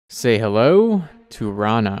Say hello to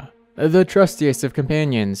Rana, the trustiest of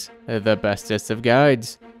companions, the bestest of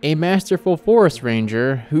guides, a masterful forest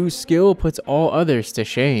ranger whose skill puts all others to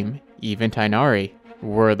shame, even Tainari.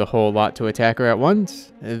 Were the whole lot to attack her at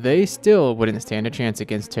once, they still wouldn't stand a chance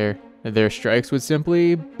against her. Their strikes would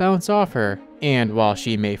simply bounce off her, and while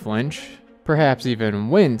she may flinch, perhaps even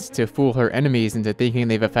wince to fool her enemies into thinking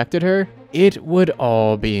they've affected her, it would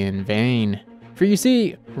all be in vain. For you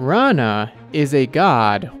see, Rana is a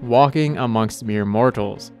god walking amongst mere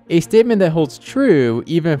mortals. A statement that holds true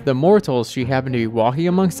even if the mortals she happened to be walking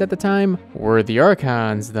amongst at the time were the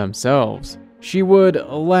archons themselves. She would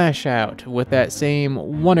lash out with that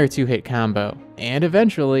same 1 or 2 hit combo, and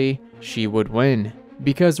eventually she would win.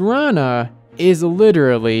 Because Rana is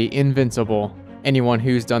literally invincible. Anyone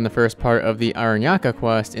who's done the first part of the Aranyaka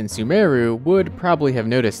quest in Sumeru would probably have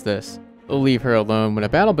noticed this. Leave her alone when a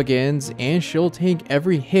battle begins, and she'll take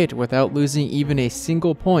every hit without losing even a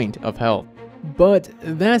single point of health. But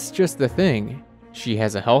that's just the thing. She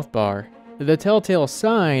has a health bar, the telltale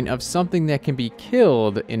sign of something that can be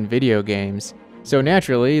killed in video games. So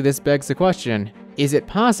naturally, this begs the question, is it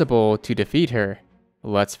possible to defeat her?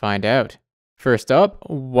 Let's find out. First up,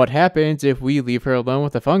 what happens if we leave her alone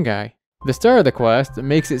with the fungi? The start of the quest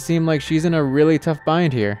makes it seem like she's in a really tough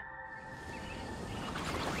bind here.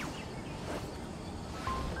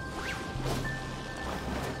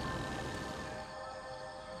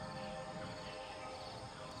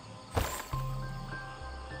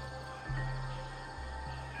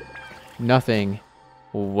 Nothing.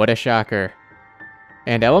 What a shocker.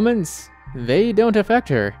 And elements? They don't affect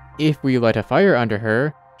her. If we light a fire under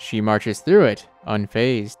her, she marches through it,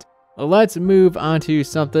 unfazed. Let's move on to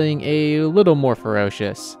something a little more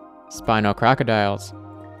ferocious. Spinal crocodiles.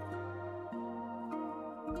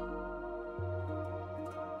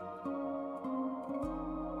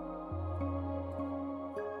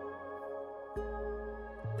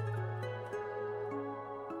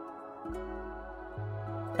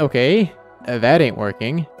 Okay, that ain't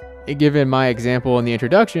working. Given my example in the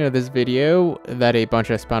introduction of this video, that a bunch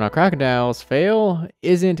of spinal crocodiles fail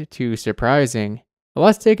isn't too surprising.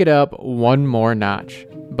 Let's take it up one more notch.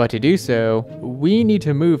 But to do so, we need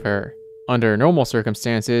to move her. Under normal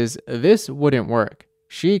circumstances, this wouldn't work.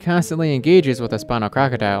 She constantly engages with the spinal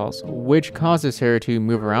crocodiles, which causes her to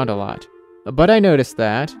move around a lot. But I noticed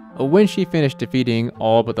that, when she finished defeating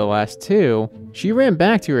all but the last 2, she ran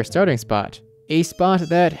back to her starting spot. A spot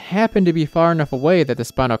that happened to be far enough away that the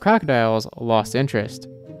spinal crocodiles lost interest.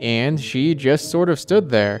 And she just sort of stood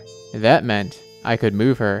there. That meant I could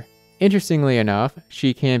move her. Interestingly enough,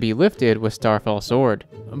 she can be lifted with Starfell Sword.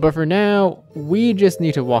 But for now, we just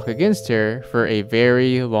need to walk against her for a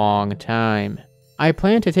very long time. I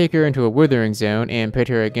plan to take her into a withering zone and pit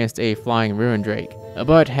her against a flying ruin drake.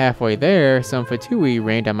 But halfway there, some Fatui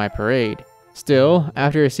rained on my parade. Still,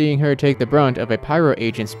 after seeing her take the brunt of a pyro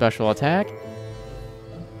agent's special attack,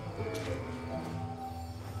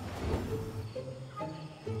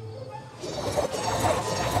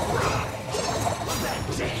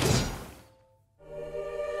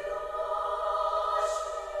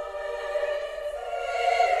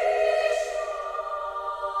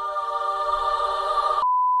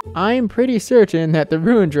 I'm pretty certain that the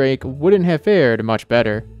Ruin Drake wouldn't have fared much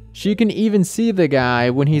better. She can even see the guy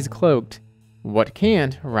when he's cloaked. What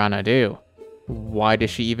can't Rana do? Why does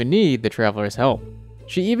she even need the Traveler's help?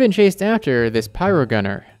 She even chased after this Pyro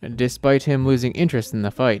Gunner, despite him losing interest in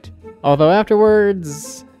the fight. Although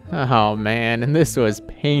afterwards... oh man, this was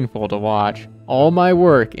painful to watch. All my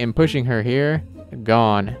work in pushing her here,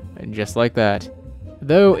 gone, just like that.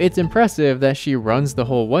 Though it's impressive that she runs the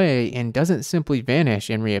whole way and doesn't simply vanish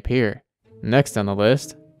and reappear. Next on the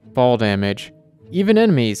list, fall damage. Even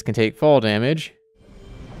enemies can take fall damage.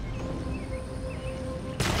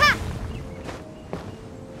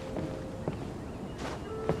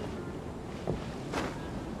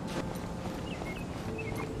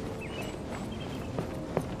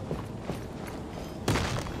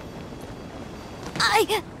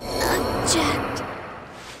 I object.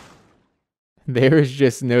 There is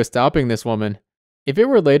just no stopping this woman. If it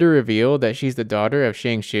were later revealed that she's the daughter of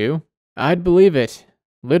Shang Shu, I'd believe it.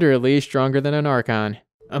 Literally stronger than an Archon.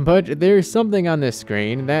 But there's something on this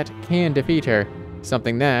screen that can defeat her.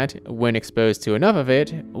 Something that, when exposed to enough of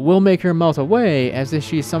it, will make her melt away as if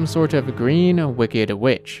she's some sort of green, wicked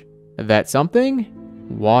witch. That something?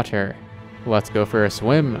 Water. Let's go for a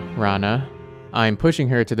swim, Rana. I'm pushing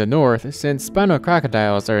her to the north since spinal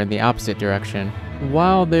crocodiles are in the opposite direction.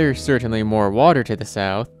 While there's certainly more water to the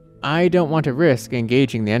south, I don't want to risk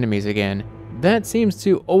engaging the enemies again. That seems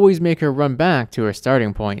to always make her run back to her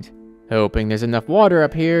starting point, hoping there's enough water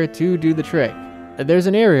up here to do the trick. There's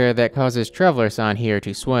an area that causes travelersan here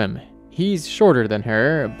to swim. He's shorter than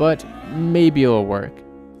her, but maybe it'll work.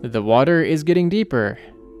 The water is getting deeper.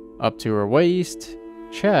 Up to her waist,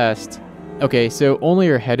 chest. Okay, so only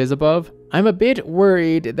her head is above. I'm a bit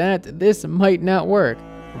worried that this might not work.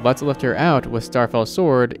 Let's lift her out with Starfell's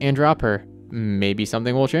sword and drop her. Maybe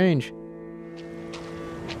something will change.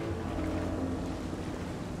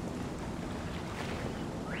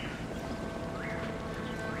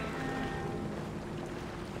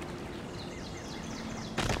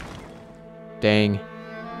 Dang.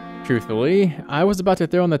 Truthfully, I was about to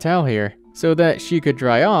throw in the towel here, so that she could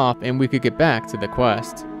dry off and we could get back to the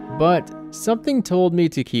quest. But something told me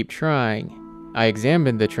to keep trying. I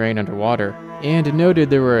examined the terrain underwater, and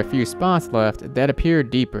noted there were a few spots left that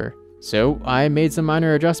appeared deeper, so I made some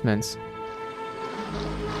minor adjustments.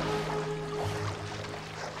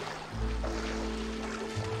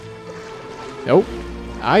 Nope,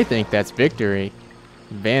 I think that's victory.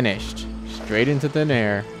 Vanished, straight into thin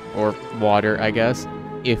air. Or water, I guess.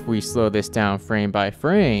 If we slow this down frame by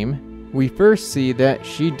frame, we first see that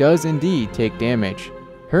she does indeed take damage.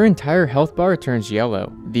 Her entire health bar turns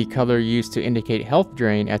yellow, the color used to indicate health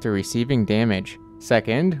drain after receiving damage.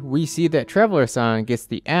 Second, we see that travelersan gets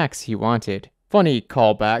the axe he wanted. Funny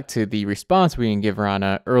callback to the response we can give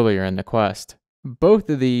Rana earlier in the quest. Both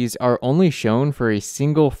of these are only shown for a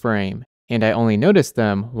single frame, and I only noticed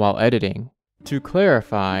them while editing. To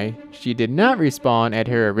clarify, she did not respawn at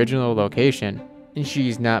her original location, and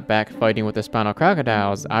she's not back fighting with the spinal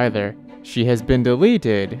crocodiles either. She has been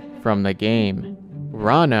deleted from the game.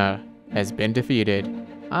 Rana has been defeated.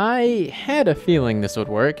 I had a feeling this would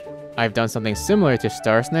work. I've done something similar to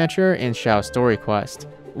Star Snatcher in Xiao's story quest.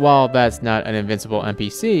 While that's not an invincible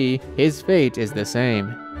NPC, his fate is the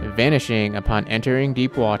same, vanishing upon entering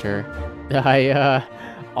deep water. I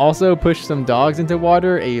also pushed some dogs into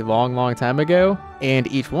water a long time ago, and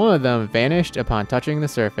each one of them vanished upon touching the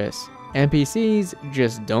surface. NPCs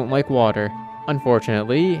just don't like water.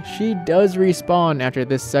 Unfortunately, she does respawn after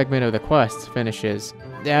this segment of the quest finishes.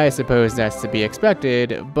 I suppose that's to be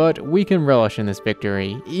expected, but we can relish in this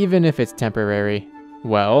victory, even if it's temporary.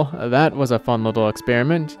 Well, that was a fun little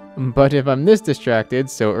experiment, but if I'm this distracted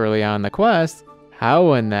so early on in the quest,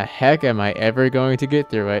 how in the heck am I ever going to get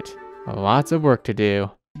through it? Lots of work to do.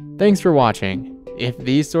 Thanks for watching. If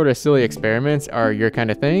these sort of silly experiments are your kind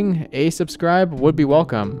of thing, a subscribe would be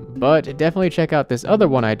welcome, but definitely check out this other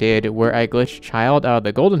one I did where I glitched Child out of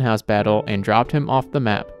the Golden House battle and dropped him off the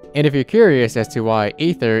map. And if you're curious as to why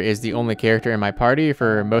Aether is the only character in my party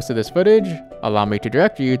for most of this footage, allow me to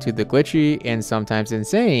direct you to the glitchy and sometimes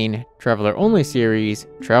insane Traveler-only series,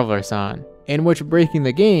 Travelersan, in which breaking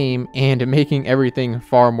the game and making everything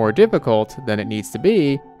far more difficult than it needs to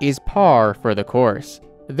be is par for the course.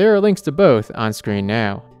 There are links to both on screen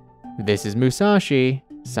now. This is Musashi,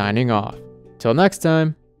 signing off. Till next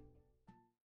time.